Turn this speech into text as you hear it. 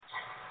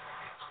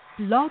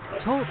Blog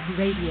Talk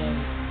Radio.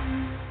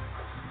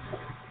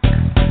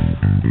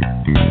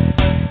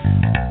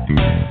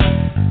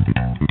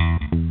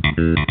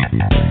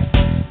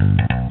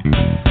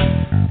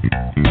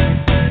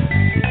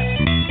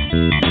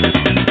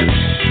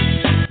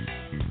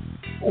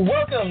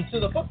 Welcome to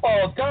the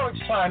Football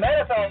Garbage Time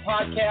NFL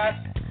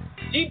Podcast,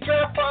 Deep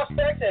Draft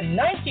Prospects and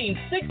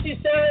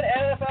 1967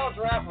 NFL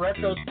Draft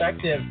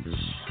Retrospective.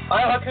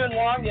 I'm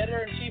Wong, the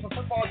Editor-in-Chief of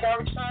Football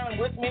Garbage Time,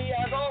 and with me,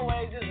 as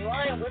always, is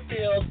Ryan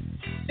Whitfield,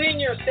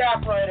 Senior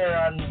Staff Writer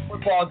on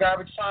Football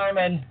Garbage Time,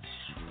 and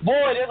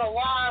boy, there's a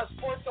lot of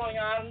sports going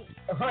on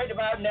right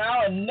about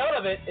now, and none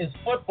of it is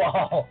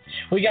football.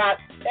 We got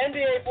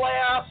NBA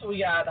playoffs, we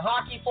got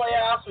hockey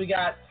playoffs, we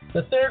got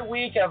the third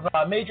week of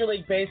Major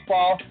League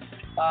Baseball.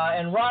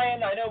 And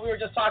Ryan, I know we were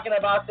just talking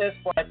about this,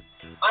 but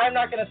I'm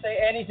not going to say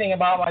anything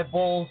about my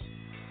Bulls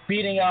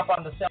beating up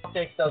on the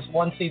Celtics, those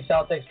one-seed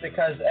Celtics,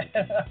 because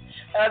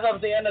as of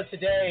the end of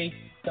today,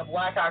 the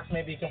Blackhawks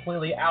may be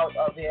completely out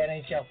of the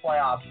NHL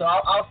playoffs. So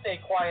I'll stay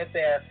quiet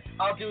there.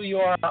 I'll do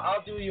your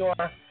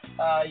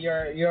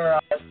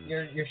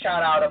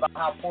shout out about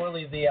how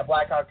poorly the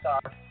Blackhawks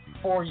are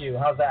for you.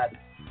 How's that?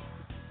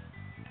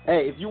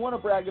 Hey, if you want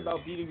to brag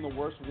about beating the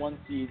worst one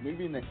seed,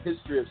 maybe in the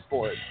history of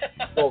sports,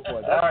 go for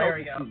it. That's here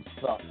we go.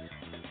 Sucks.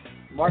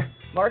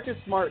 Marcus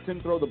Smart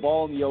couldn't throw the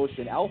ball in the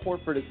ocean. Al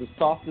Horford is the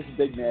softest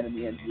big man in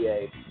the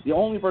NBA. The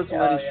only person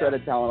with any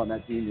shredded talent on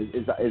that team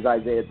is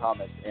Isaiah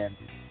Thomas, and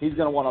he's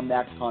going to want a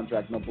max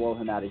contract, and they'll blow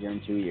him out of here in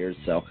 2 years.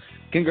 So,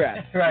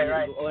 congrats. Right.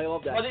 I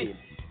love that team.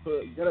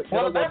 Gotta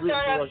love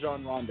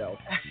Rajon Rondo.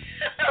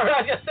 I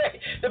was going to say,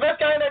 the best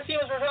guy on that team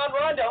is Rajon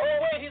Rondo. Oh,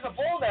 wait, he's a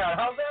Bull now.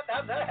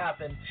 How'd that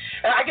happen?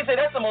 And I can say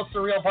that's the most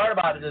surreal part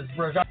about it is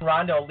Rajon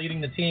Rondo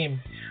leading the team.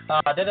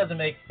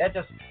 That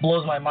just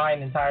blows my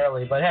mind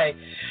entirely. But hey,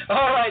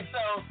 all right,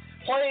 so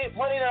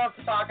plenty enough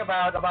to talk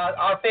about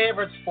our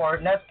favorite sport,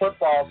 and that's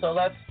football. So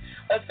let's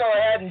go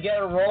ahead and get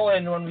it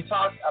rolling when we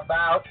talk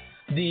about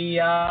the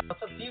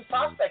some deep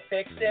prospect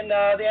picks in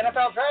the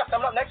NFL draft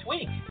coming up next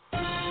week.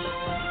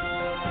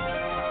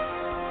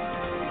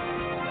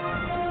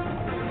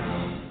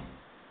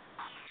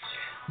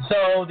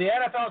 So the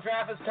NFL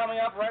draft is coming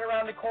up right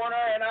around the corner,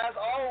 and as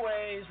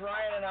always,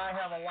 Ryan and I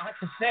have a lot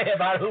to say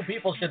about who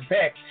people should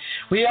pick.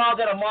 We all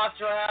did a mock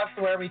draft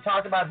where we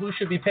talked about who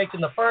should be picked in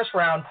the first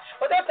round,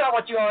 but that's not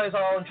what you always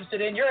are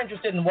interested in. You're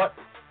interested in what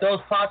those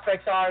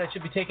prospects are that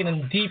should be taken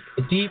in deep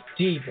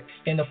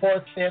in the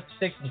 4th, 5th,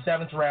 6th, and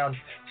 7th round.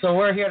 So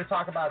we're here to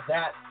talk about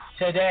that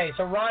today.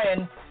 So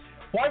Ryan,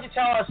 why don't you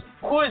tell us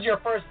who is your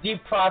first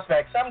deep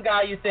prospect? Some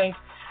guy you think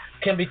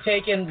can be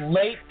taken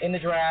late in the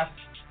draft,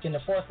 in the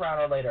 4th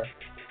round or later.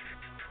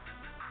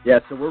 Yeah,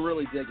 so we're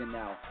really digging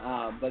now,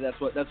 but that's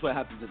what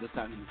happens at this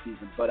time of the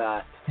season. But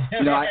I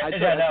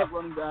took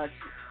running back.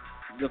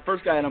 The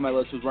first guy on my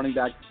list was running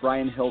back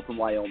Brian Hill from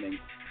Wyoming.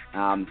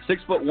 6'1",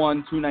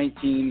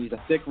 219. He's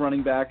a thick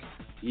running back.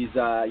 He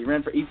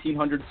ran for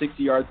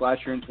 1,860 yards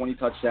last year and 20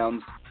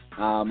 touchdowns.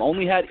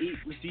 Only had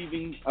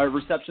 8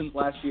 receptions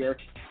last year,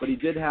 but he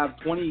did have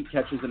 20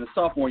 catches in his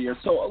sophomore year,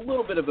 so a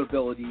little bit of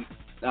ability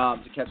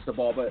to catch the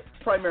ball, but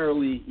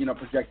primarily,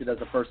 projected as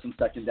a first and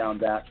second down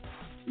back.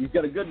 He's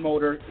got a good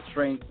motor,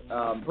 strength,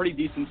 pretty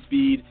decent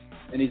speed,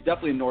 and he's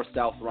definitely a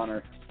north-south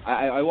runner.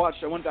 I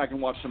went back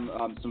and watched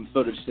some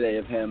footage today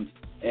of him,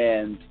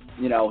 and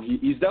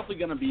he's definitely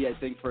going to be, I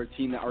think, for a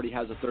team that already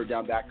has a third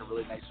down back, a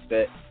really nice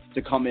fit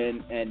to come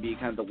in and be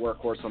kind of the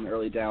workhorse on the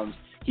early downs.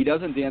 He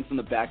doesn't dance in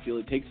the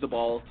backfield. He takes the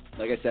ball,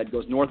 like I said,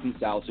 goes north and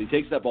south. So he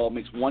takes that ball,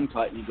 makes one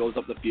cut, and he goes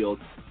up the field.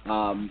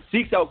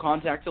 Seeks out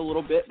contact a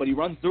little bit, but he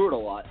runs through it a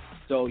lot.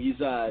 So he's,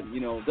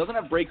 doesn't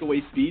have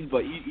breakaway speed,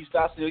 but he's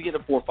fast. He'll get a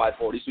 4.5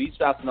 40, so he's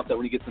fast enough that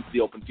when he gets into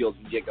the open field,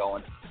 he can get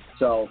going.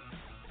 So,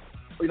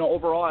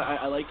 overall,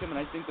 I like him, and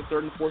I think the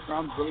 3rd and 4th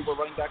round is really where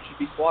running back should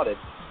be slotted,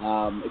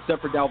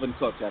 except for Dalvin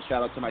Cook.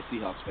 Shout out to my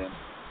Seahawks fan.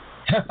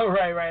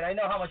 Right. I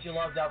know how much you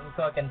love Dalvin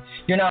Cook, and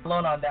you're not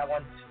alone on that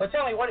one. But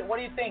tell me, what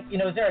do you think?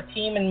 Is there a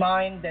team in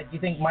mind that you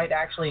think might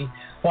actually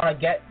want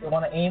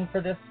to aim for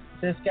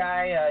this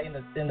guy in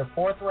the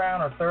 4th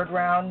round or 3rd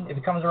round if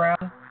he comes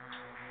around?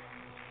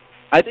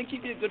 I think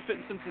he'd be a good fit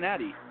in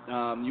Cincinnati.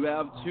 You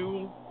have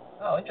two.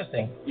 Oh,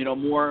 interesting.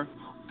 More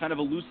kind of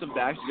elusive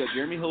backs. You got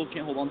Jeremy Hill, who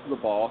can't hold on to the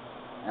ball.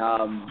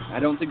 I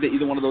don't think that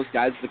either one of those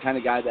guys is the kind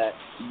of guy that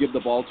you give the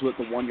ball to at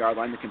the 1-yard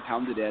line that can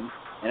pound it in.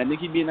 And I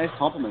think he'd be a nice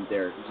compliment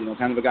there.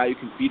 Kind of a guy who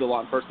can feed a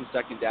lot in first and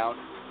second down.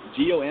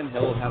 Gio and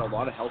Hill have had a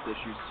lot of health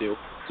issues too.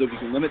 So if you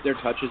can limit their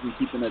touches and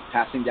keep them as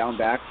passing down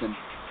backs and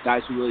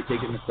guys who really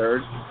take it in the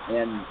third.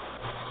 And,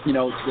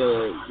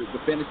 the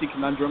fantasy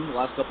conundrum the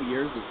last couple of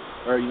years,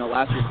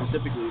 last year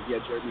specifically, if you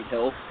had Jeremy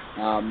Hill,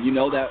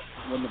 that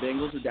when the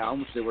Bengals are down,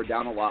 which they were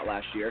down a lot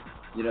last year,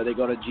 they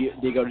go to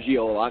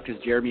Gio a lot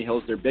because Jeremy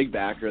Hill's their big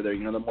back or their,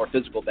 the more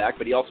physical back,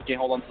 but he also can't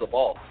hold on to the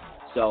ball.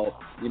 So,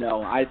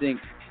 I think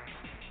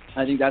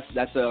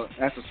that's a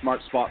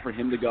smart spot for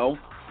him to go.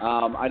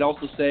 I'd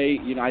also say,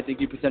 I think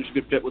he potentially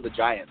could fit with the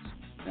Giants.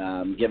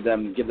 Give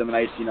them a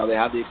nice, they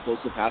have the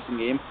explosive passing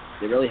game.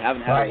 They really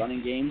haven't had a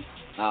running game.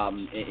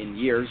 in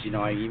years.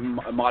 Even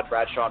Ahmad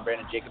Bradshaw and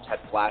Brandon Jacobs had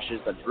flashes,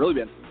 but it's really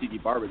been C.D.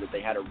 Barber that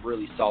they had a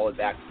really solid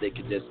back that they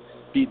could just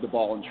feed the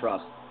ball and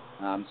trust.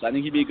 So I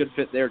think he'd be a good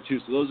fit there too.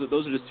 So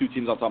those are just two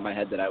teams off the top of my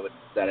head that I would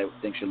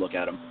think should look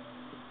at him.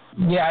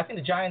 Yeah, I think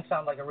the Giants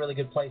sound like a really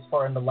good place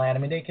for him to land.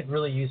 I mean, they could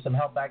really use some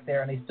help back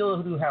there, and they still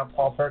do have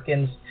Paul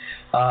Perkins.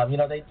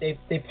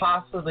 They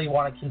possibly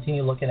want to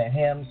continue looking at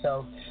him.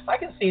 So I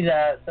can see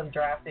that them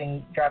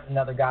drafting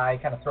another guy,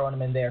 kind of throwing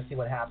him in there, see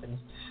what happens.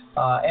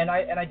 And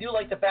I do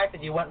like the fact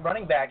that you went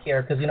running back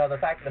here because, the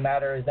fact of the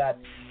matter is that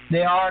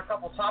there are a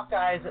couple top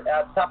guys at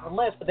the top of the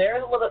list, but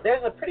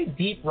there's a pretty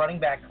deep running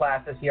back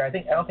class this year. I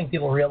don't think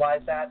people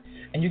realize that,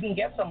 and you can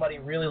get somebody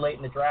really late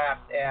in the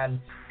draft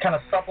and kind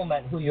of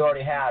supplement who you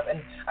already have.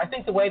 And I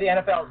think the way the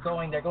NFL is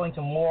going, they're going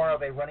to more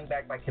of a running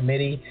back by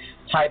committee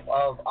type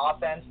of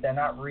offense. They're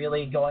not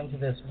really going to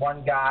this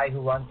one guy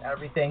who runs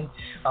everything,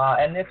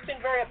 and it's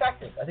been very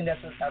effective. I think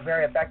that's a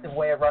very effective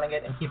way of running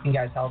it and keeping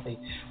guys healthy.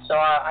 So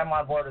I'm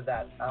on board with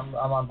that. I'm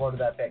on board with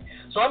that pick.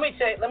 So let me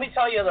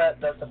tell you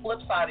the flip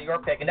side of your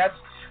pick, and that's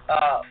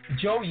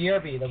Joe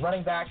Yearby, the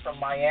running back from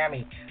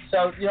Miami.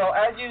 So,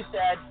 as you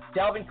said,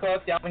 Dalvin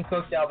Cook.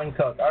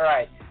 All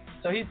right.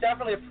 So he's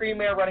definitely a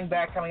premier running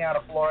back coming out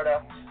of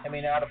Florida. I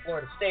mean, out of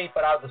Florida State,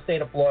 but out of the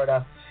state of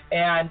Florida.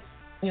 And,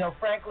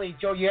 frankly,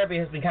 Joe Yearby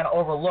has been kind of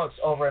overlooked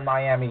over in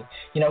Miami.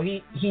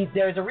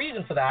 There's a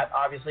reason for that,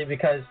 obviously,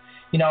 because,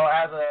 as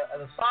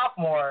a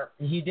sophomore,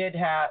 he did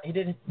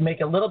make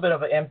a little bit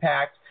of an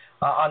impact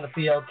on the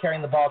field,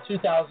 carrying the ball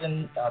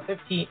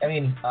 215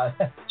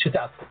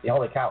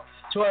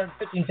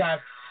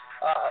 times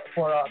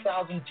for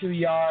 1,002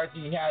 yards.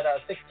 He had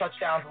 6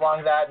 touchdowns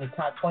along that, and he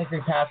caught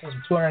 23 passes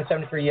for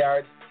 273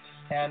 yards,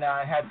 and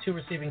had 2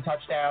 receiving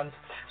touchdowns.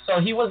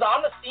 So he was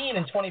on the scene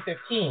in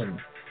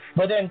 2015.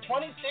 But then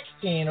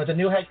 2016, with the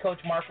new head coach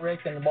Mark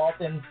Richt and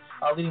Walton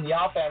leading the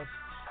offense,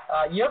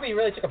 Yearby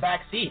really took a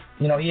back seat.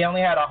 He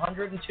only had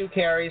 102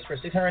 carries for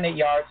 608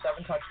 yards,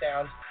 7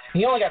 touchdowns.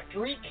 He only got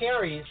 3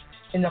 carries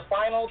in the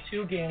final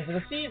 2 games of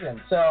the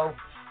season. So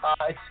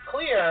it's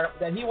clear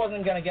that he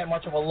wasn't going to get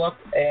much of a look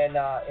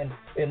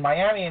in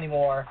Miami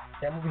anymore.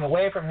 They're moving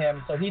away from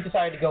him, so he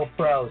decided to go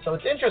pro. So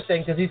it's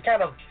interesting because he's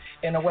kind of,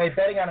 in a way,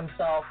 betting on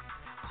himself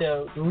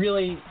to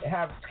really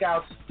have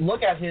scouts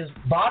look at his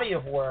body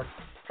of work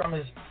from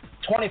his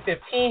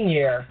 2015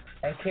 year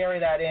and carry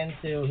that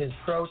into his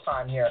pro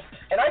time here.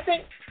 And I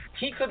think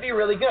he could be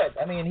really good.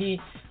 I mean,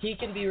 he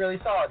can be really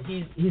solid.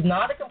 He's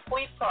not a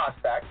complete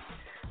prospect,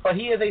 but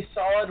he is a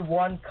solid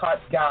one-cut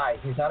guy.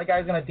 He's not a guy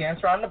who's going to dance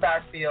around in the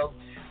backfield,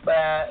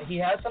 but he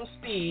has some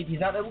speed. He's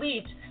not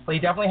elite, but he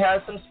definitely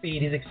has some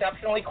speed. He's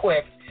exceptionally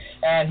quick,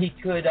 and he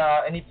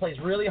plays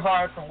really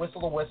hard from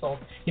whistle to whistle.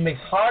 He makes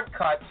hard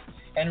cuts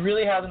and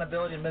really has an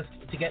ability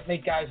to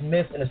make guys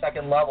miss in a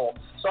second level.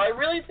 So I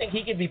really think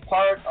he could be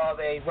part of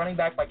a running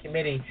back by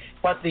committee,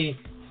 but the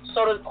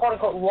sort of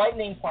quote-unquote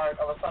lightning part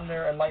of a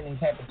Thunder and Lightning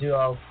type of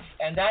duo,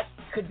 and that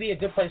could be a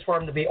good place for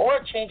him to be, or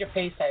a change of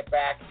pace type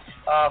back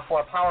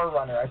for a power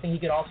runner. I think he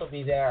could also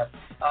be there.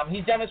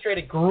 He's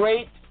demonstrated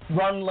great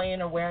run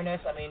lane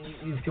awareness. I mean,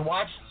 if you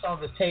watch some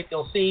of his tape,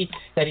 you'll see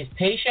that he's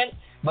patient,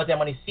 but then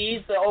when he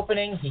sees the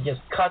opening, he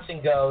just cuts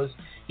and goes.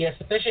 He has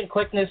sufficient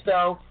quickness,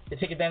 though, to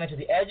take advantage of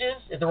the edges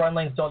if the run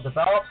lanes don't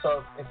develop.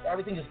 So if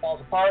everything just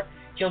falls apart,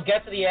 he'll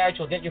get to the edge.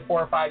 He'll get you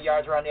 4 or 5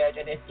 yards around the edge.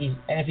 And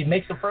if he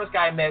makes the first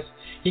guy miss,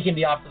 he can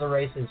be off to the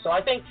races. So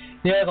I think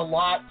there's a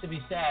lot to be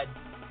said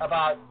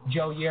about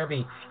Joe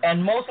Yearby.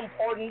 And most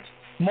important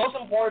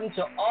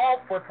to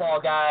all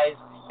football guys,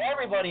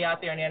 everybody out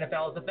there in the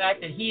NFL, is the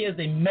fact that he is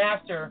a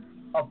master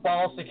of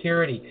ball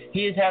security.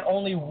 He has had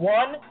only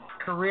 1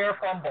 career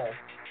fumble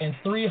in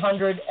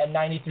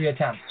 393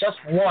 attempts. Just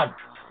 1.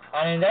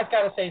 I mean, that's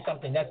got to say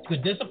something. That's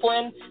good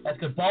discipline. That's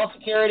good ball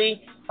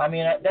security. I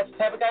mean, that's the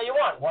type of guy you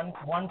want.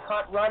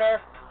 One-cut runner,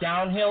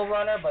 downhill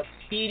runner, but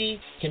speedy,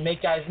 can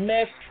make guys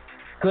miss,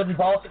 good in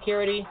ball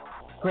security,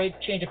 great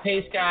change of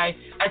pace guy.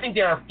 I think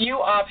there are a few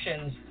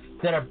options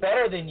that are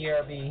better than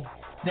Yearby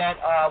that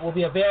will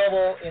be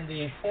available in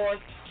the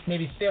 4th,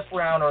 maybe 5th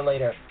round or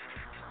later.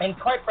 And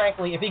quite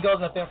frankly, if he goes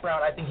in the 5th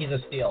round, I think he's a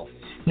steal.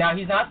 Now,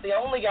 he's not the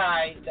only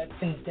guy that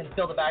can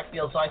fill the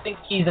backfield, so I think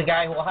he's a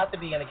guy who will have to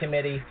be in a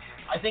committee.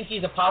 I think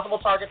he's a possible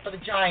target for the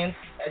Giants,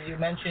 as you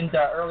mentioned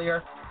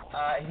earlier.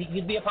 He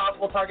could be a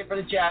possible target for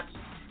the Jets.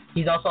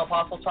 He's also a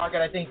possible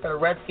target, I think, for the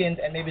Redskins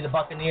and maybe the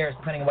Buccaneers,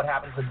 depending on what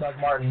happens with Doug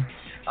Martin.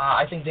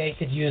 I think they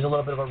could use a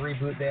little bit of a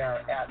reboot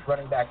there at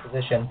running back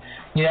position.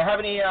 You know, have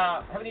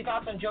any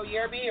thoughts on Joe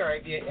Yearby, or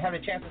have you had a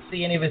chance to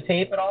see any of his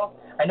tape at all?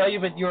 I know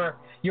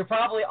you're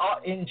probably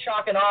in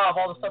shock and awe of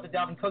all the stuff that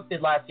Dalvin Cook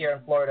did last year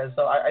in Florida.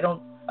 So I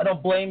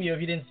don't blame you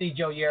if you didn't see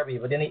Joe Yearby.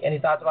 But any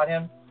thoughts about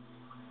him?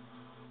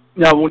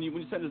 No, when you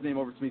sent his name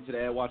over to me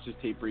today, I watched his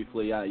tape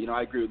briefly.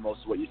 I agree with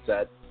most of what you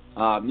said.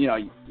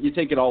 You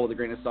take it all with a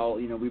grain of salt.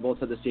 We both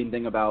said the same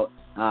thing about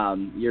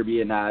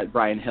Yearby and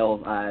Brian Hill,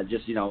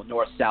 just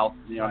north-south,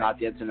 not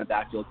dancing in the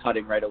backfield,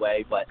 cutting right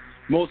away. But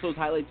most of those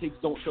highlight takes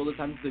don't show the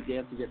times they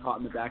dance and get caught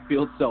in the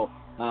backfield. So,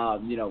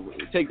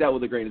 take that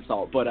with a grain of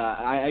salt. But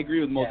I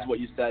agree with most of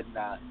what you said.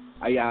 And,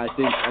 I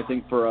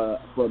think for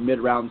a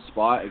mid-round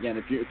spot, again,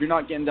 if you're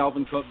not getting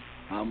Dalvin Cook,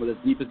 with as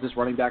deep as this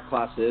running back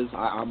class is,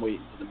 I'm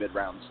waiting for the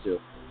mid-rounds too.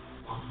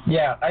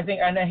 Yeah, I think,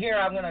 and here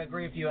I'm going to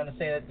agree with you and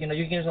say that,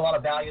 there's a lot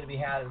of value to be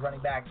had as running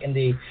back in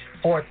the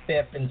 4th,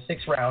 5th, and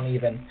 6th round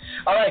even.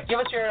 All right, give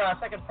us your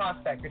second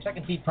prospect, your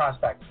second deep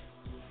prospect.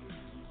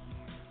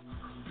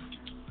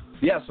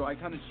 Yeah, so I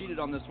kind of cheated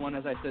on this one,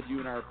 as I said to you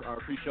in our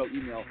pre-show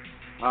email.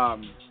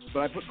 But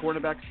I put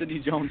cornerback Sidney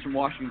Jones from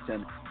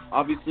Washington.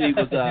 Obviously, he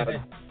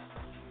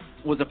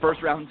was a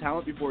first-round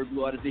talent before he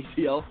blew out his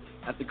ACL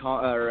at the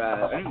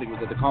I don't think it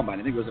was at the combine.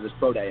 I think it was at his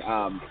pro day.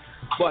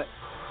 But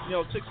 6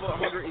 foot,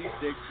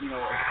 186. A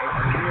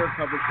near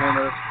cover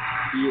corner.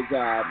 He is,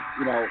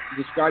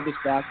 described as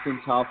fast and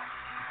tough,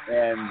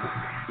 and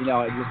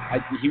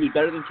he was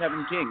better than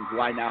Kevin King, who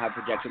I now have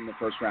projected in the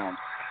first round.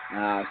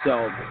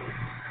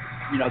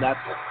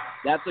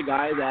 That's a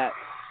guy that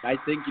I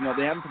think they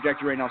have him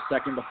projected right now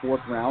 2nd to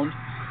 4th round.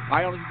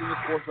 I only think this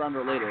 4th round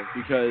or later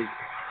because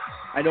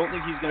I don't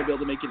think he's going to be able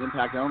to make an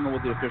impact. I don't know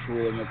what the official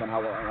ruling is on how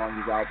long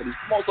he's out, but he's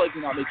most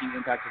likely not making an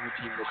impact on the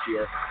team this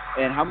year.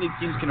 And how many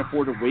teams can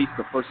afford to waste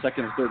the 1st,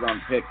 2nd, or 3rd round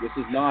pick? This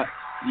is not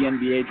the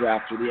NBA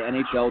draft or the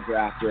NHL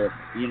draft or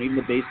even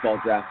the baseball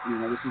draft.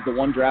 This is the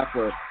one draft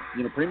where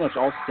pretty much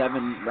all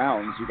 7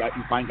 rounds you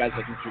find guys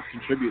that can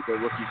contribute their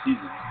rookie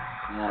seasons.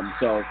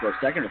 So for a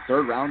 2nd or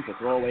 3rd round to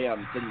throw away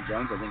on Sidney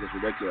Jones, I think is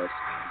ridiculous.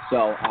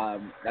 So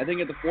I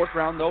think at the 4th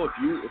round though, if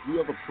you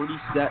have a pretty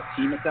set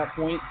team at that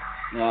point.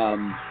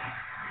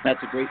 That's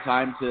a great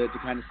time to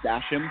kind of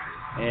stash him.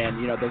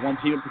 And, the one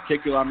team in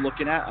particular I'm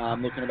looking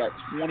about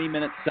 20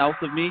 minutes south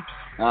of me,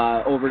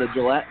 over to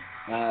Gillette.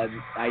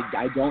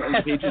 I don't think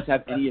the Patriots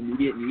have any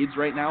immediate needs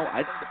right now.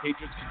 I think the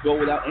Patriots could go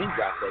without any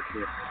draft picks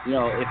here.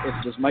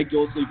 If this Mike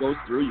Gillislee goes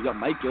through, you got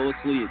Mike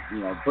Gillislee,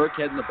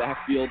 Burkhead in the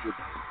backfield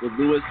with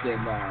Lewis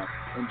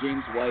and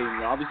James White,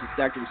 and obviously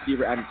stacked the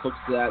receiver, Adam Cooks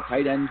to that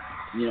tight end.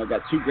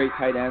 Got 2 great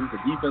tight ends. The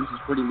defense is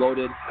pretty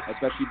loaded,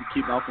 especially to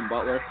keep Malcolm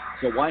Butler.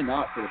 So why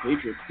not for the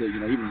Patriots to,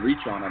 even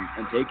reach on him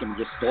and take him and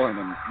just store him?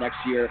 And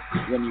next year,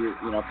 when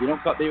if you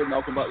don't cut bait with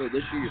Malcolm Butler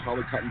this year, you're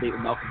probably cutting bait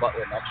with Malcolm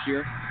Butler next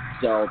year.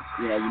 So,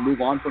 you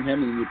move on from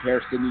him and you pair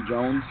Sidney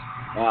Jones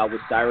with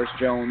Cyrus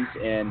Jones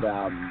and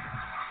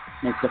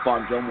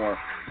Stephon Gilmore.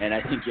 And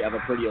I think you have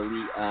a pretty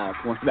elite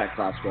cornerback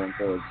class going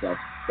forward. So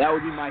that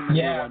would be my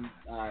number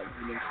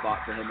one spot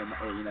for him,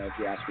 if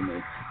you're asking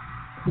me.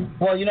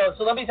 Well,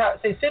 so let me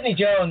say Sidney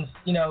Jones,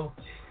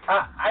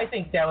 I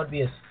think that would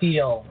be a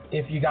steal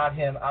if you got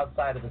him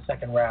outside of the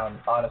 2nd round,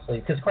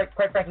 honestly. Because quite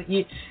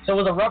frankly, so it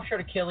was a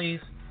ruptured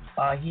Achilles.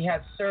 He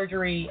had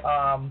surgery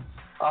on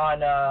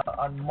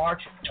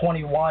March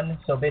 21,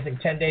 so basically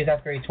 10 days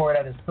after he tore it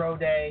at his pro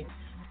day.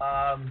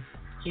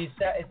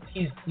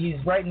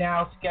 He's right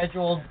now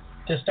scheduled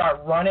to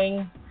start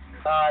running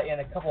in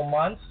a couple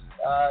months.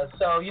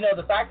 So,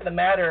 the fact of the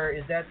matter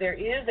is that there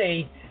is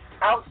a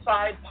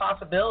outside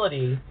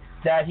possibility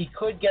that he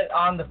could get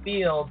on the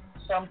field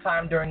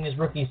sometime during his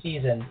rookie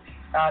season.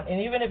 And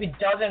even if he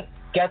doesn't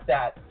get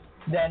that,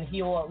 then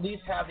he will at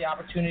least have the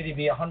opportunity to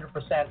be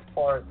 100%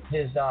 for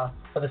the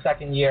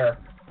 2nd year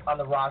on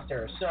the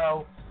roster.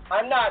 So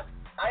I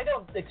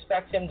don't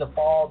expect him to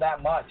fall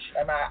that much.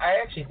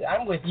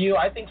 I'm with you.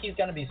 I think he's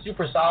going to be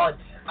super solid.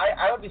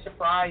 I would be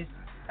surprised,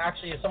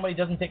 actually, if somebody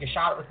doesn't take a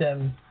shot with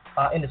him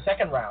in the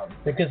 2nd round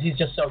because he's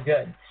just so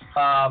good.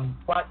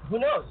 But who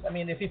knows?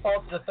 If he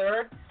falls to the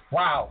 3rd,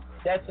 wow,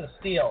 that's a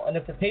steal. And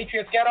if the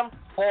Patriots get him,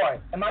 boy,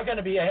 am I going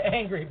to be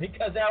angry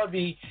because that would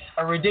be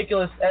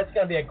that's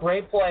going to be a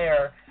great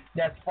player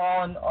that's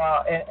fallen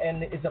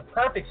and is a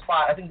perfect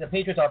spot. I think the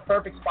Patriots are a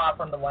perfect spot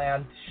for him to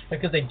land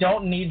because they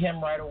don't need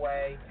him right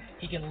away.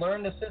 He can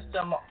learn the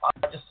system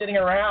just sitting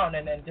around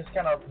and just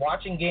kind of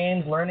watching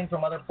games, learning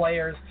from other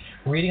players,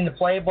 reading the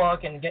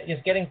playbook, and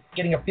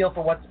getting a feel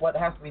for what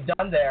has to be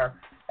done there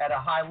at a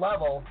high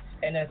level,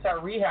 and then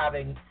start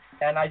rehabbing.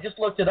 And I just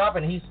looked it up,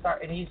 and he's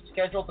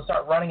scheduled to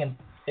start running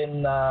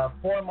in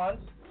 4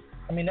 months.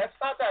 That's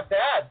not that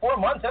bad. 4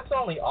 months, that's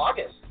only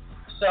August.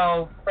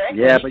 So,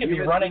 frankly, he could be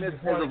running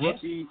before the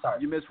rookie.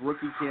 You miss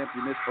rookie camp,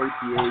 you miss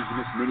OTAs, you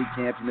miss mini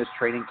camp, you miss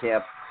training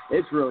camp.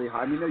 It's really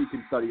hard. You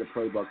can study a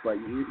playbook, but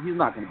he's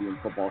not going to be in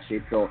football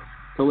shape till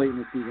late in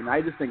the season.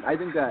 I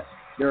think that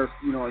there's,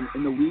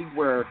 in the league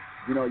where,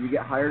 you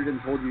get hired and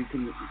told you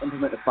can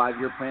implement a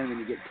 5-year plan and then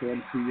you get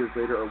canned 2 years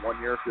later or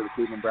 1 year for the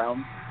Cleveland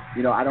Browns.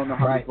 I don't know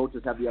how the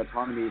coaches have the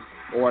autonomy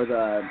or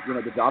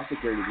the job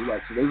security to do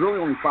that. So there's really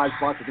only 5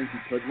 spots I think he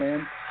could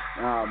land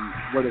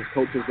where there's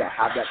coaches that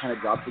have that kind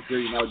of job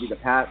security. And that would be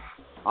the Pats,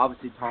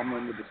 obviously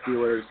Tomlin with the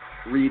Steelers,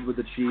 Reed with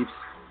the Chiefs,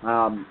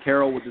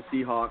 Carroll with the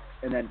Seahawks,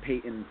 and then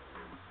Peyton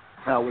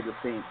with the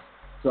Saints.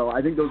 So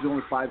I think those are the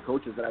only 5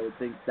 coaches that I would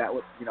think that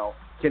would,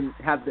 can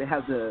have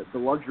the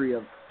luxury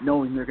of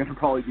knowing they're going to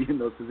probably be in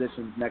those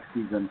positions next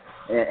season,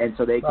 and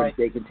so they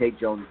can take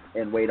Jones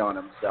and wait on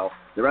him. So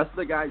the rest of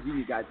the guys, you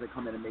need guys that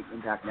come in and make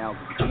impact now.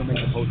 Because if you don't make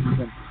the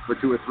postseason for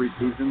 2 or 3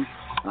 seasons,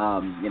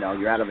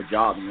 you're out of a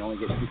job and you only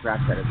get 2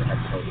 cracks at it as a head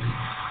coach.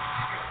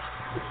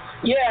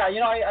 Yeah,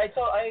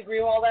 I agree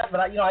with all that, but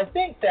I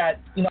think that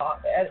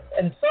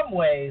in some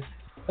ways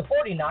the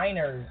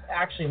 49ers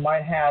actually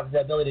might have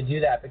the ability to do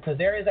that because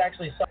there is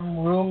actually some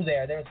room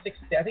there. There's six.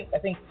 I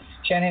think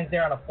Shanahan's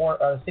there on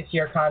a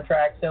 6-year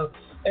contract, so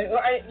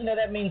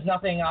that means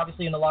nothing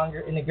obviously in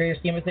the greater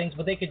scheme of things,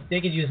 but they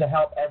could use the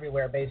help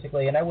everywhere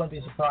basically, and I wouldn't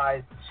be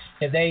surprised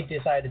if they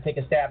decided to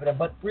take a stab at him.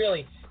 But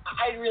really,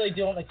 I really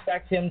don't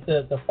expect him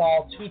to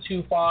fall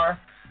too far.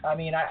 I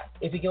mean,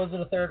 if he goes to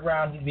the third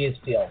round, he'd be a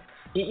steal.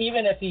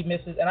 Even if he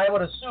misses, and I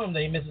would assume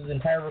that he misses the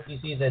entire rookie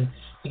season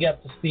to get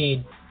up to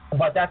speed,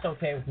 but that's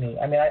okay with me.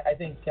 I mean, I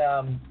think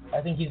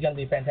he's going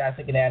to be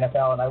fantastic in the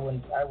NFL, and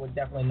I would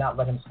definitely not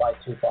let him slide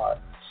too far.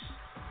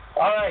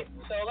 All right,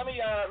 so let me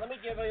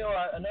give you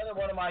another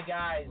one of my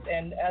guys,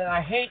 and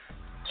I hate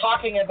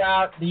talking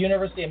about the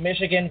University of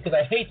Michigan because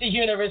I hate the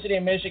University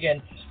of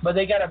Michigan, but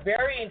they got a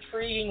very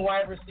intriguing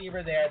wide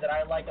receiver there that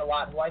I like a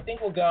lot, who I think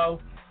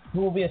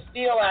who will be a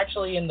steal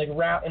actually in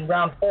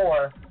round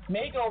 4.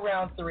 May go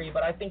round 3,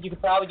 but I think you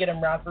could probably get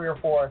him round 3 or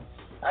 4.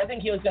 I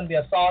think he was going to be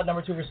a solid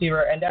number 2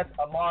 receiver, and that's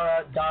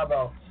Amara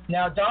Darboh.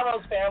 Now,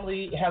 Darboh's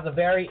family has a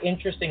very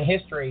interesting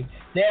history.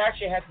 They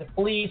actually had to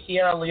flee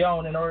Sierra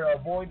Leone in order to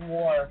avoid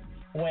war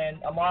when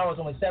Amara was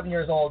only 7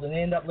 years old, and they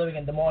ended up living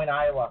in Des Moines,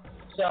 Iowa.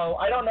 So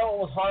I don't know what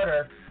was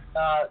harder,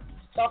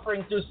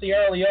 suffering through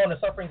Sierra Leone or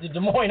suffering through Des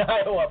Moines,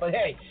 Iowa. But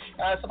hey,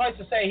 suffice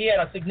to say, he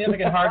had a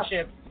significant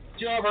hardship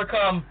to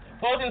overcome,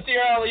 both in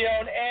Sierra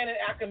Leone and in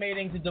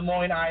acclimating to Des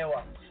Moines,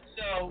 Iowa.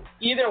 So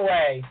either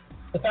way,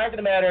 the fact of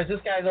the matter is this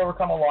guy's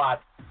overcome a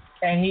lot,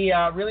 and he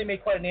really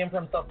made quite a name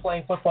for himself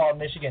playing football in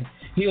Michigan.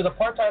 He was a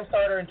part-time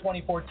starter in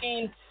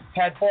 2014,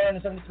 had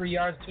 473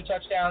 yards, 2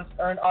 touchdowns,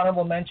 earned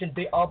honorable mention,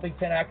 all Big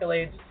Ten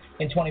accolades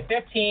in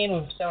 2015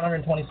 with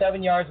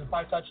 727 yards and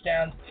 5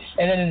 touchdowns,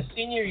 and then in his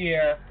senior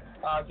year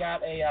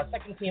got a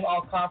second-team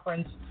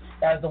all-conference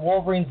as the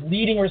Wolverines'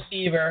 leading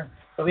receiver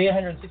with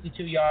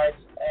 862 yards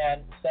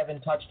and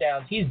 7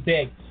 touchdowns. He's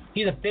big.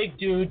 He's a big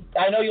dude.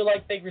 I know you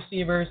like big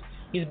receivers.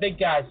 He's a big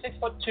guy,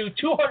 6'2",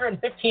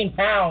 215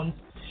 pounds.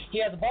 He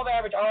has above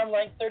average arm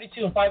length,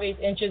 32 5/8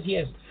 inches. He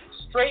has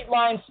straight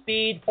line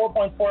speed,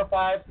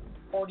 4.45,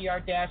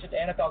 40-yard dash at the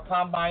NFL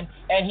Combine,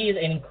 and he is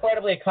an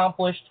incredibly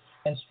accomplished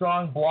and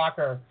strong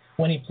blocker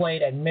when he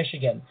played at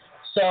Michigan.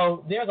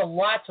 So there's a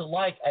lot to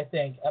like, I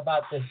think,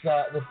 about this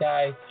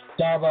guy,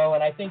 Darboh,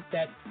 and I think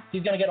that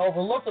he's going to get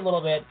overlooked a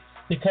little bit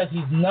because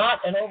he's not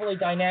an overly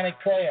dynamic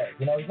player.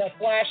 He's not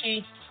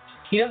flashy.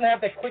 He doesn't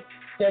have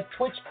that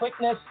twitch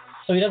quickness,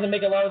 so he doesn't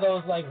make a lot of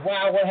those, like,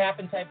 wow, what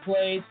happened type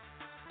plays.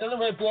 Doesn't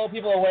really blow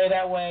people away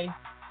that way.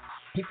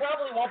 He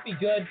probably won't be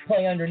good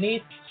playing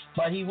underneath,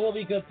 but he will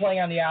be good playing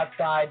on the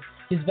outside.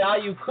 His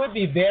value could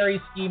be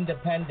very scheme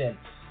dependent,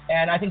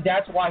 and I think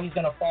that's why he's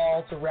going to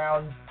fall to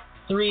round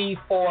 3,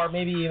 4,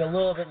 maybe even a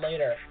little bit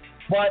later.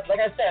 But like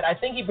I said, I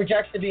think he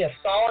projects to be a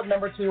solid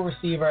number 2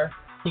 receiver.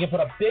 He can put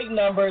up big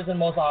numbers in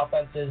most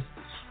offenses.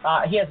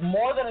 He has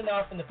more than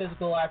enough in the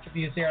physical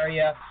attributes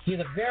area. He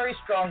has a very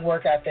strong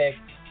work ethic.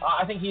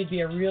 I think he'd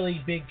be I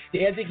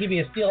think he'd be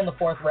a steal in the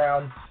 4th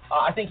round.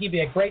 I think he'd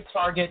be a great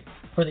target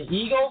for the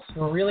Eagles,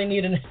 who really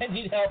need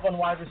help on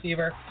wide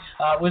receiver,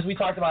 as we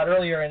talked about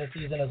earlier in the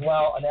season as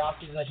well, in the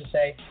offseason, I should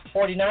say.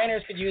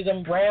 49ers could use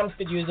him, Rams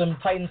could use him,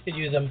 Titans could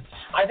use him.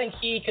 I think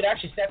he could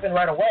actually step in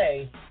right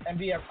away and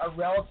be a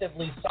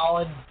relatively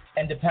solid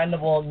and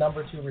dependable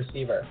number 2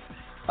 receiver.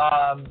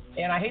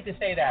 And I hate to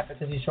say that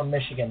because he's from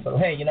Michigan, but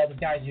hey, the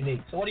guy's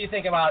unique. So what do you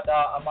think about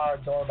Amara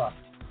Darboh?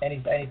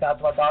 Any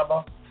thoughts about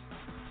Darboh?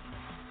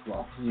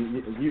 Well,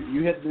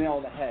 you hit the nail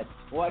on the head.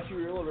 Well,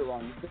 actually, you're a little bit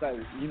wrong.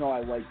 I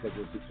like big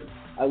receivers.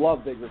 I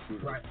love big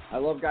receivers. Right. I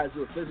love guys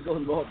who are physical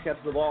and go up catch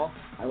the ball.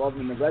 I love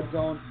them in the red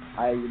zone.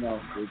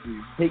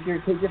 Take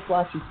your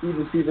flashy speed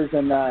receivers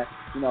and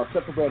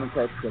except for Brandon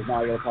Cooks, because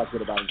now I got to talk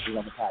good about him because he's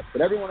on the patch.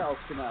 But everyone else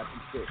can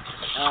skip.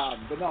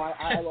 But no,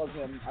 I love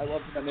him. I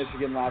loved him at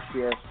Michigan last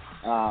year.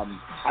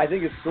 I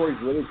think his story's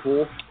really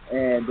cool,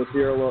 and the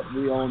Sierra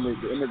Leone,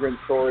 the immigrant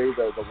story,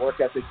 the work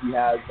ethic he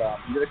has.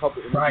 He did a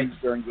couple of interviews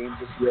during games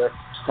this year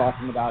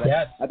talking about it.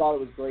 Yes. I thought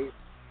it was great.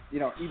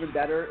 Even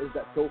better is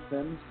that Phil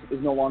Simms is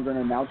no longer an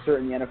announcer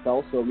in the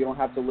NFL, so we don't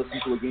have to listen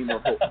to a game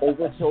where he'll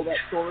overkill that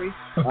story.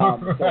 So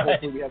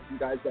hopefully we have some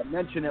guys that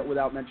mention it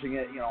without mentioning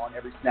it, on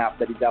every snap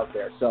that he's out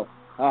there. So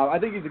I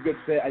think he's a good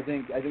fit. I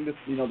think this,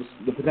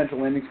 the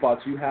potential landing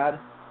spots you had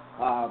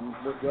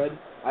were good.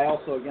 I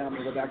also, again, I'm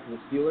going to go back to the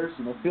Steelers.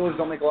 Steelers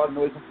don't make a lot of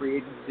noise in free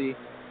agency.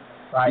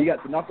 Right. You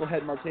got the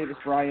knucklehead Martavis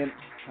Bryant.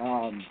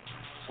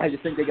 I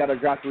just think they got to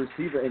draft a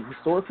receiver, and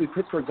historically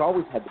Pittsburgh's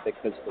always had the big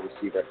physical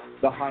receiver,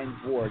 the Hines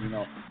Ward,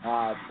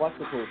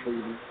 Fletcher for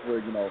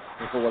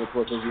what it's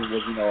worth, was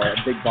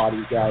a big body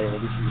guy, or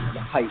at least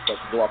the height that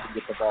can go up and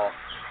get the ball.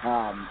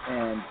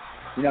 And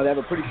they have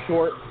a pretty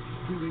short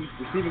QB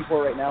receiving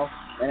core right now,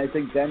 and I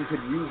think Ben could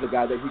use a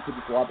guy that he could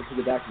just lob it to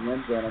the back of the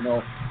end zone. I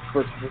know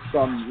for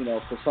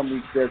some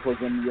weeks there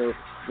towards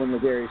when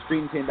Darius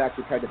Green came back,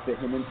 they tried to fit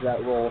him into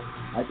that role.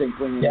 I think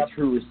bringing a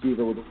true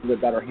receiver with a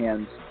better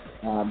hands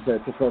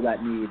to fill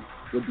that need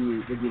would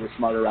be the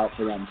smarter route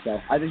for them. So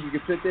I think you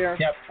could fit there.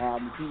 Yep.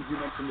 The teams you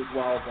mentioned as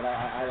well, but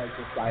I like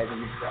this guy. I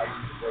think he's a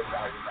great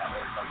guy in that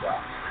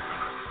draft.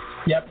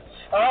 Yep.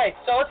 All right,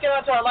 so let's get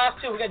on to our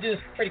last two. We're going to do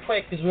this pretty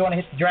quick because we want to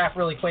hit the draft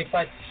really quick.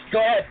 But go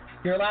ahead.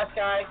 Your last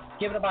guy.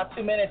 Give it about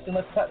 2 minutes, and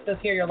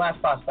let's hear your last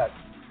prospect.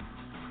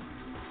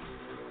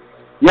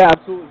 Yeah,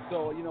 absolutely.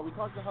 So, we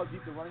talked about how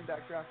deep the running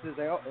back draft is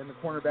and the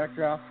cornerback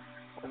draft.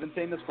 I've been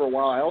saying this for a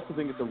while. I also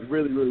think it's a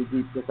really, really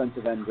deep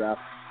defensive end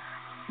draft.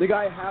 The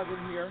guy I have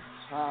in here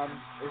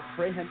is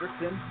Trey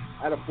Hendrickson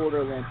out of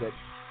Florida Atlantic.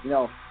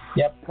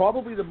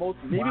 Probably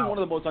one of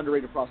the most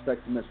underrated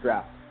prospects in this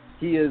draft.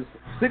 He is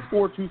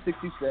 6'4",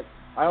 266.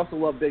 I also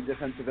love big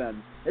defensive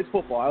ends. It's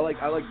football.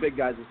 I like big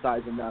guys with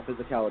size and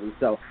physicality.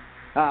 So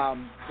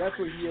that's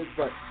what he is.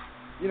 But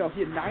he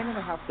had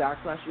 9.5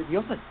 sacks last year. He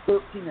also had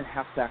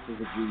 13.5 sacks as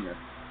a junior.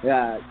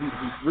 Yeah, he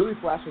really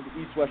flashed with the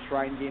East-West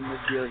Shrine game this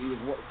year. He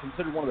was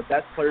considered one of the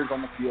best players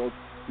on the field.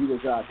 He was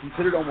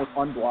considered almost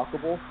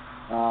unblockable.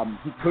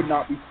 He could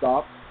not be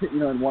stopped,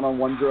 in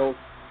one-on-one drills.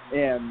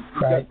 And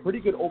he's got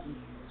pretty good open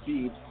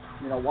speed.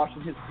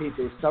 Watching his tape,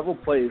 there were several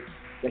plays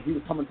that he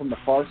was coming from the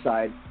far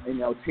side and,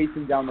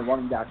 chasing down the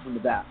running back from the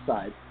back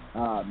side, 2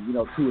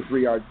 or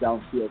 3 yards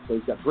downfield. So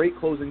he's got great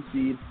closing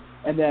speed.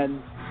 And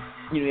then,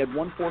 he had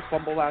 1 forced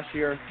fumble last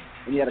year,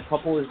 and he had a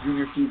couple his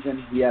junior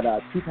season. He had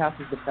 2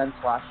 passes defense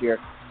last year.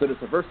 So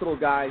just a versatile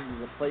guy.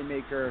 He's a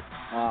playmaker,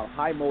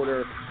 high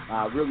motor,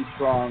 really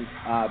strong,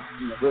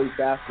 really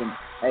fast. And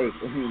hey, I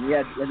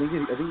think he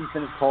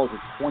finished college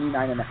with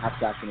 29.5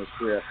 sacks in his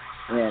career.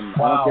 And I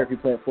don't care if you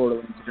play at Florida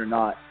Atlantic or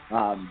not.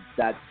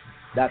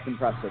 That's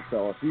impressive.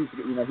 So if he's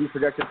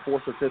projected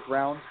 4th or 5th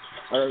round,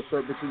 or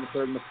between the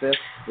 3rd and the 5th.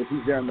 If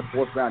he's there in the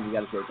 4th round, you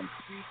got to take him.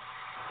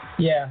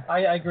 Yeah,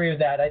 I agree with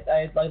that.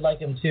 I like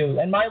him too.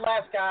 And my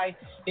last guy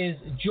is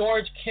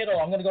George Kittle.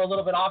 I'm going to go a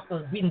little bit off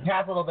the beaten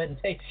path a little bit and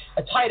take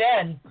a tight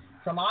end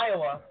from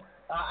Iowa.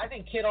 I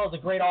think Kittle is a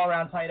great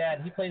all-around tight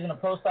end. He plays in a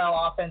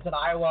pro-style offense in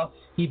Iowa.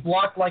 He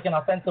blocked like an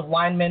offensive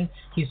lineman.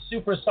 He's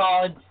super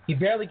solid. He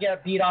barely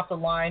gets beat off the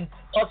line.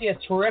 Plus, he has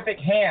terrific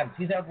hands.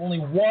 He's had only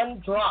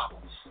 1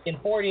 drop in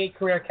 48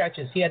 career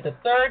catches. He had the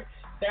 3rd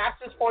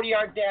fastest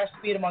 40-yard dash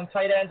speed among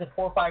tight ends at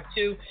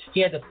 4.52. He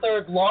had the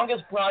 3rd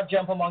longest broad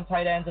jump among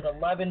tight ends at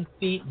 11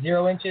 feet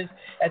 0 inches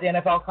at the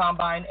NFL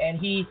Combine, and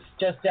he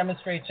just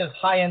demonstrates just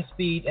high-end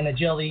speed and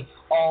agility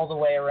all the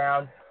way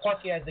around. Plus,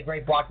 he has the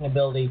great blocking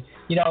ability.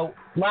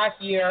 Last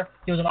year,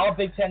 he was an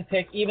all-Big Ten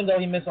pick, even though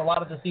he missed a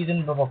lot of the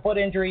season with a foot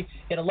injury.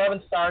 He had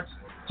 11 starts,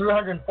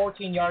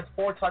 314 yards,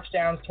 4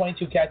 touchdowns,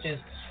 22 catches.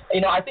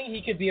 I think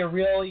he could be a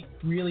really,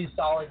 really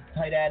solid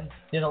tight end.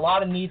 There's a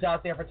lot of needs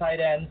out there for tight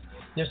ends.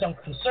 There's some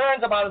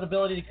concerns about his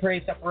ability to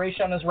create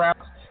separation on his routes,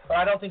 but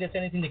I don't think that's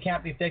anything that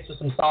can't be fixed with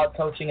some solid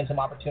coaching and some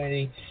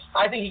opportunity.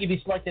 I think he could be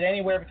selected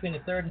anywhere between the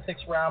 3rd and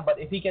 6th round, but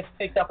if he gets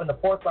picked up in the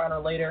 4th round or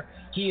later,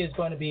 he is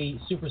going to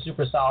be super,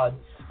 super solid.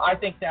 I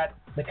think that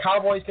the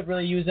Cowboys could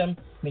really use him.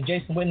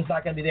 Jason Witten's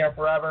not going to be there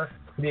forever.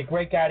 He'd be a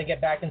great guy to get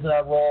back into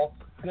that role.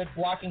 Good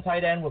blocking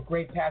tight end with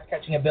great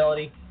pass-catching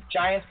ability.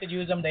 Giants could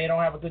use him. They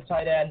don't have a good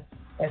tight end.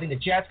 I think the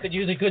Jets could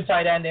use a good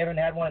tight end. They haven't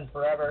had one in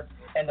forever.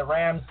 And the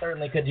Rams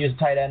certainly could use a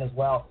tight end as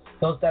well.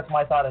 That's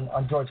my thought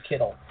on George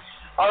Kittle.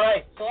 All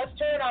right, so let's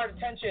turn our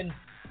attention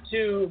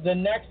to the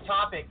next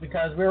topic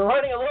because we're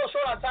running a little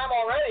short on time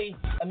already,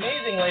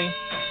 amazingly.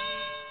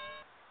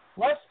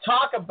 Let's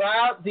talk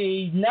about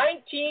the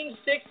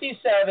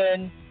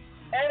 1967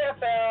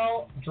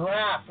 NFL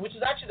Draft, which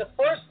is actually the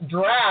first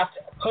draft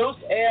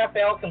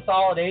post-AFL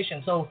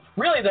consolidation. So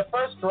really the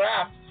first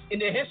draft in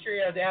the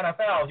history of the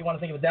NFL, if you want to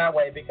think of it that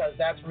way, because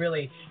that's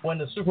really when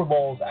the Super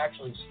Bowls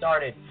actually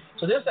started.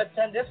 So this was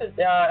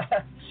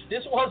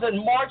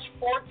on March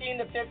 14th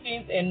to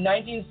 15th in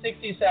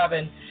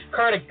 1967,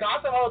 occurred at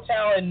Gotham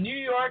Hotel in New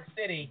York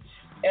City.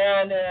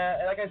 And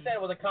like I said,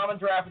 it was a common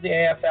draft of the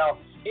AFL.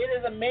 It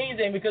is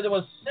amazing because it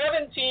was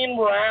 17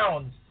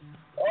 rounds.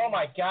 Oh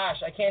my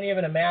gosh, I can't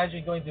even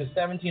imagine going through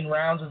 17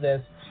 rounds of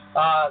this.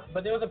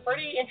 But there was a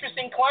pretty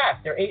interesting class.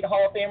 There are 8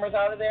 Hall of Famers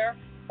out of there.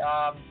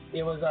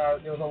 There was a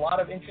lot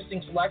of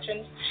interesting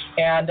selections,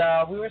 and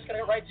we were just going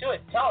to get right to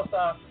it. Tell us,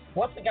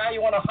 what's the guy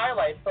you want to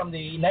highlight from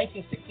the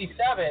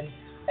 1967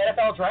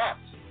 NFL Draft?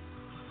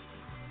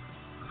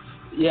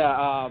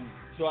 Yeah,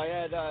 so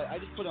I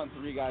just put on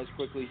 3 guys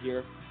quickly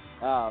here.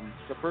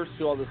 The first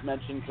 2 I'll just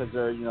mention because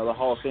they're the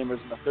Hall of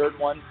Famers, and the third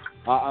one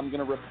I'm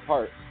going to rip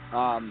apart.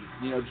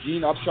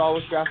 Gene Upshaw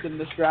was drafted in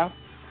this draft.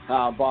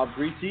 Bob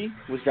Greasy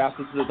was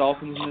drafted to the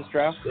Dolphins in this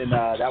draft, and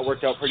that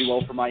worked out pretty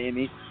well for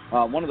Miami.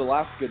 One of the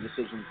last good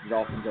decisions the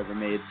Dolphins ever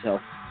made. So,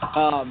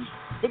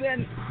 but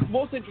then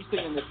most interesting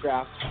in this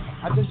draft,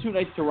 I've been too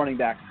nice to running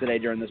backs today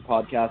during this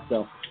podcast,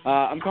 so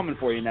I'm coming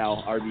for you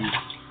now, RB.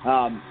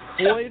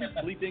 Floyd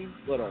Bleeping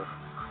Little.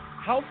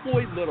 How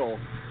Floyd Little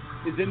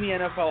is in the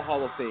NFL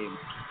Hall of Fame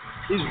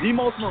is the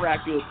most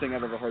miraculous thing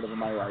I've ever heard of in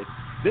my life.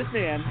 This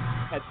man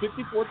had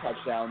 54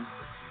 touchdowns,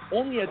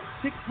 only had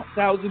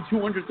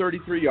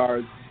 6,233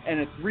 yards, and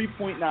a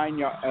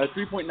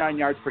 3.9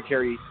 yards per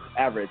carry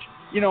average.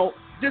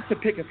 just to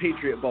pick a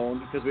Patriot bone,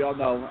 because we all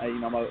know,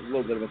 I'm a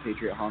little bit of a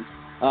Patriot hunk.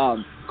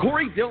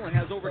 Corey Dillon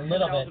has over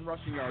 10,000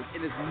 rushing yards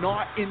and is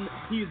not in.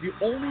 He is the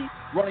only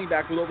running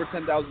back with over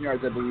 10,000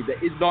 yards, I believe,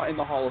 that is not in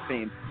the Hall of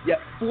Fame. Yet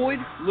Floyd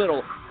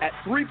Little, at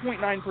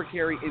 3.9 per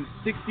carry and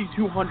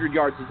 6,200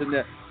 yards, is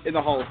in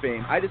the Hall of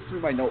Fame. I just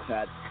threw my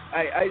notepad.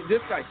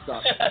 This guy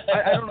sucks.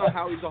 I don't know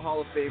how he's a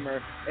Hall of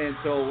Famer, and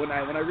so when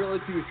I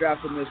realized he was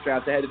drafted in this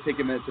draft, I had to take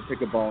a minute to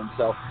pick a bone.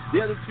 So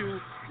the other two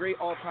great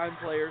all-time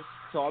players.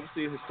 So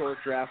obviously a historic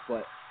draft,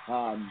 but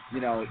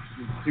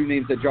two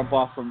names that jump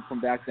off from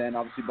back then.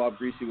 Obviously Bob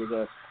Greasy was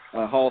a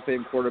Hall of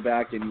Fame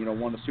quarterback and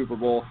won a Super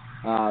Bowl.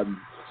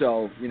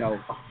 So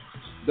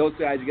those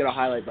guys you got to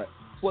highlight. But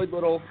Floyd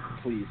Little,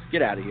 please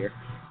get out of here.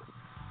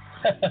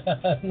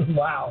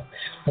 Wow.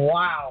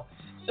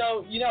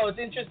 So, it's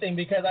interesting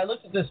because I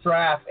looked at this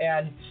draft,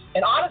 and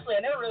honestly,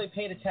 I never really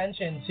paid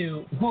attention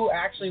to who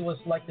actually was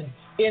selected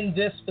in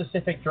this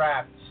specific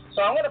draft.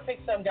 So I'm going to pick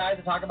some guys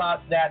to talk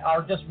about that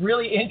are just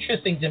really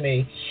interesting to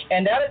me,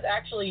 and that is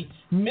actually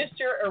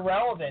Mr.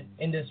 Irrelevant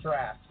in this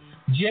draft,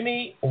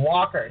 Jimmy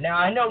Walker. Now,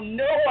 I know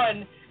no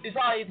one has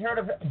probably heard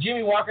of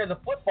Jimmy Walker, the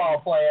football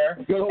player,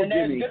 and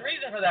there's a good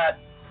reason for that.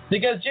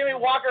 Because Jimmy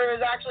Walker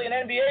is actually an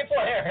NBA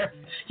player.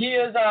 He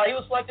was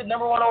selected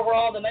number 1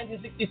 overall in the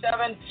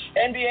 1967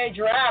 NBA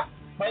draft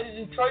by the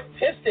Detroit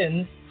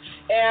Pistons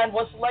and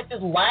was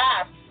selected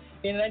last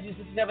in the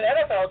 1967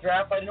 NFL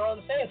draft by the New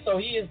Orleans Saints. So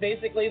he is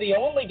basically the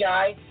only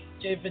guy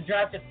to have been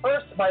drafted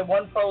first by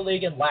one pro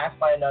league and last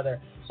by another.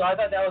 So I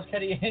thought that was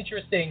pretty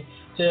interesting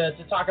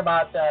to talk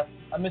about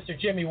Mr.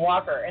 Jimmy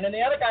Walker. And then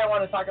the other guy I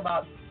want to talk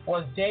about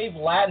was Dave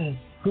Lattin,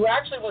 who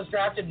actually was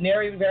drafted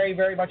very,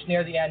 very much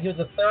near the end. He was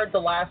the third to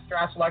last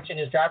draft selection.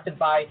 He was drafted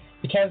by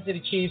the Kansas City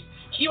Chiefs.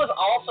 He was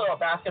also a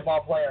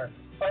basketball player.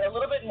 But a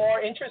little bit more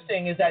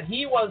interesting is that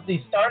he was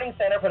the starting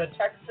center for the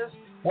Texas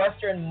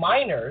Western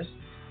Miners,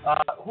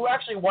 who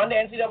actually won the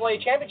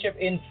NCAA championship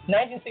in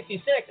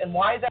 1966. And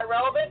why is that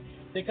relevant?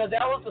 Because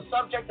that was the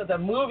subject of the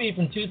movie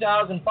from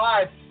 2005,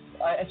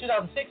 and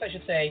 2006, I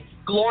should say,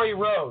 Glory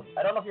Road.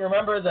 I don't know if you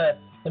remember the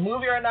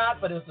movie or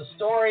not, but it was the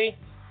story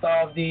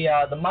of the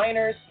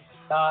Miners,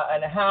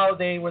 and how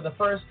they were the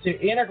first to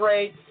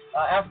integrate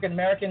African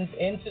Americans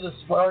into the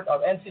sport of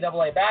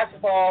NCAA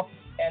basketball,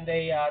 and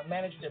they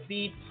managed to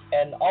beat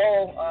an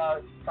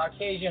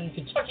all-Caucasian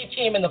Kentucky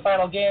team in the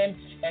final game,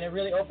 and it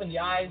really opened the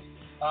eyes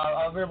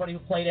of everybody who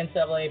played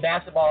NCAA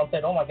basketball and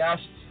said, oh my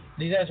gosh,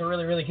 these guys are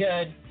really, really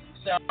good.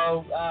 So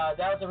that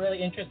was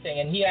really interesting,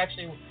 and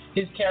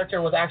his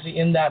character was actually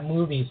in that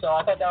movie, so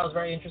I thought that was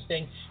very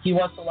interesting. He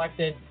was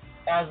selected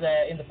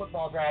in the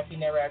football draft. He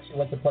never actually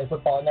went to play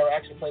football. He never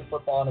actually played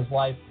football in his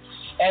life.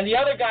 And the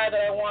other guy that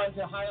I wanted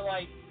to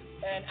highlight,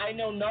 and I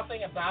know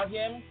nothing about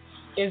him,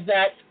 is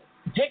that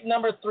pick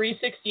number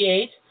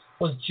 368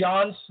 was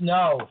Jon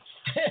Snow.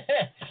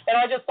 And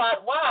I just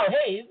thought, wow,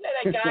 hey, isn't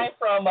that guy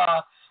from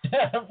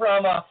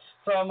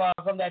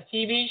that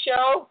TV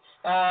show?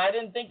 I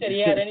didn't think that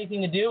he had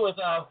anything to do with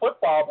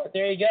football, but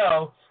there you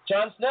go.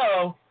 Jon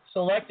Snow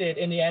selected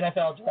in the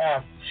NFL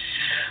draft.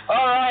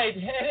 All right.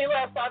 Any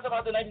last thoughts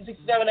about the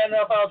 1967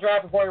 NFL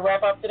draft before we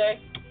wrap up today?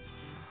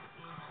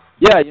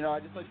 Yeah,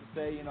 I'd just like to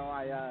say,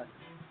 I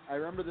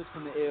remember this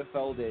from the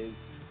AFL days.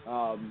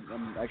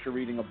 I'm actually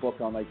reading a book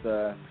on like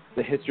the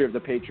history of the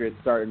Patriots,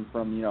 starting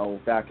from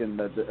back in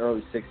the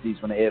early '60s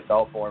when the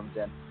AFL formed.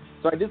 And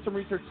so I did some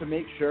research to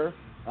make sure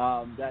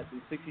that the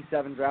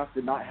 '67 draft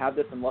did not have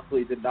this, and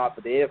luckily it did not.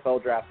 But the AFL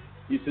draft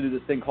used to do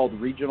this thing called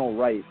regional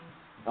rights,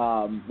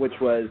 which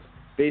was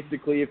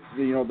basically if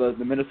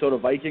the Minnesota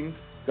Vikings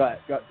got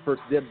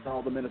first dibs on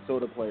all the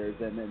Minnesota players,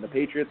 and then the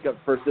Patriots got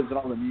first dibs on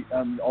all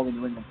the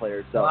New England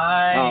players. So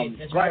right.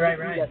 Just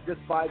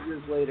 5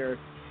 years later,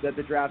 that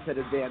the draft had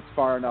advanced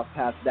far enough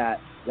past that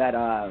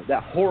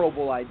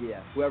horrible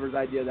idea, whoever's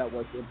idea that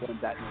was to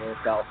implement that in the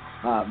AFL.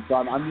 So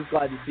I'm just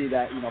glad to see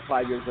that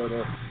 5 years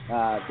later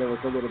there was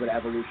a little bit of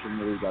evolution in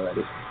the league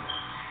already.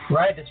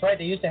 Right, that's right.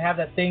 They used to have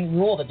that thing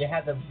rule that you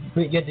had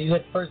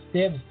first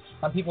dibs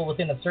on people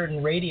within a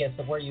certain radius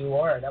of where you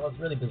were. That was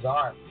really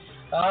bizarre.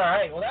 All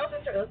right, well, that was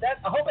interesting.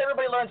 I hope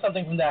everybody learned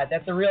something from that.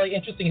 That's a really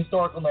interesting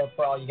historical note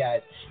for all you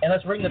guys. And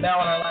let's ring the bell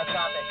on our last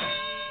topic.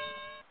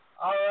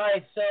 All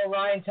right, so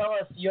Ryan, tell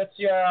us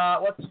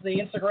what's the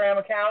Instagram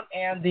account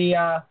and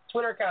the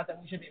Twitter account that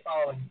we should be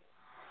following?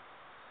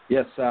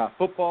 Yes,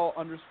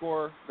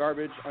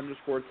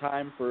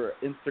 football_garbage_time for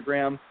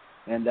Instagram,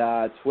 and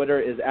Twitter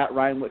is at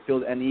Ryan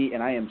Whitfield NE,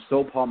 and I am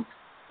so pumped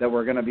that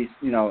we're going to be,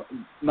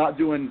 not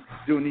doing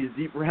these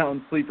deep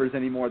round sleepers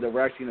anymore, that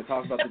we're actually going to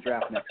talk about the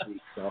draft next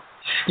week. So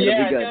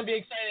yeah, it's going to be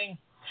exciting.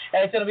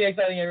 It's going to be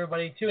exciting,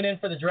 everybody. Tune in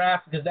for the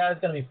draft because that is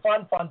going to be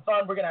fun.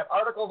 We're going to have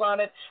articles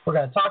on it. We're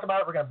going to talk about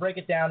it. We're going to break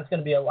it down. It's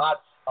going to be a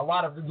lot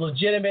of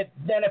legitimate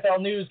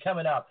NFL news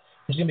coming up.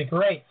 It's going to be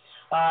great.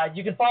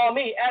 You can follow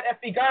me at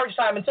FB Garbage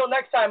Time. Until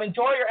next time,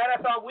 enjoy your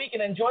NFL week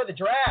and enjoy the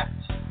draft.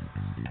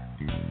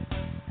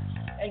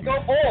 And go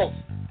Bulls.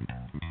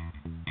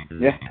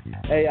 Yeah.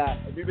 Hey,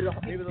 maybe the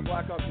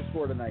Blackhawks will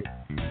score tonight.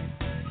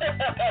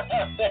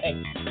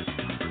 Thanks.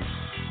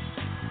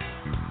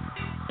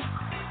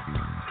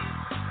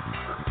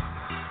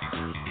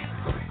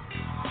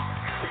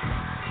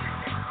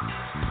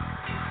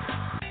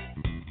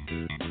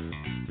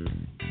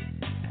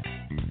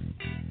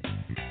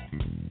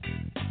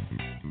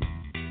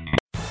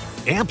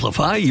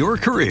 Amplify your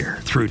career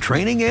through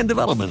training and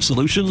development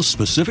solutions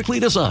specifically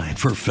designed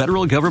for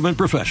federal government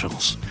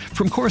professionals.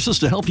 From courses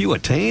to help you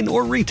attain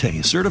or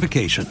retain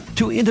certification,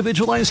 to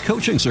individualized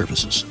coaching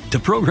services, to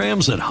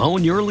programs that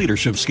hone your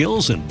leadership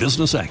skills and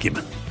business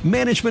acumen,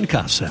 Management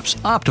Concepts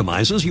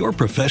optimizes your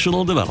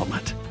professional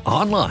development.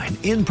 Online,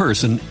 in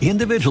person,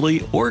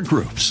 individually, or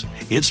groups,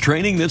 it's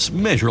training that's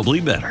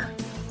measurably better.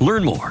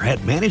 Learn more at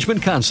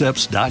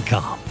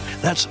managementconcepts.com.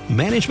 That's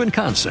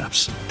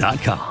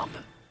managementconcepts.com.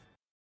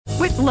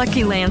 With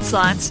Lucky Land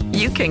Slots,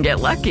 you can get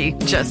lucky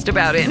just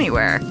about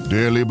anywhere.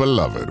 Dearly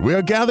beloved, we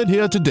are gathered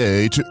here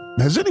today to...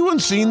 Has anyone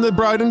seen the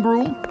bride and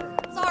groom?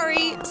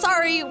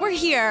 Sorry, we're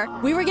here.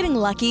 We were getting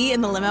lucky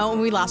in the limo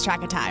and we lost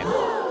track of time.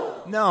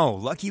 No,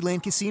 Lucky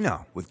Land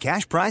Casino, with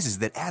cash prizes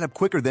that add up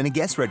quicker than a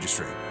guest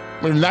registry.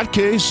 In that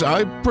case,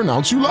 I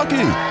pronounce you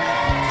lucky.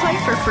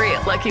 Play for free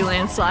at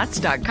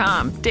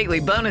LuckyLandSlots.com.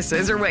 Daily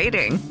bonuses are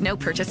waiting. No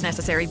purchase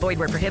necessary. Void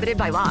where prohibited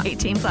by law.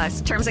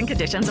 18+. Terms and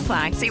conditions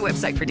apply. See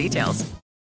website for details.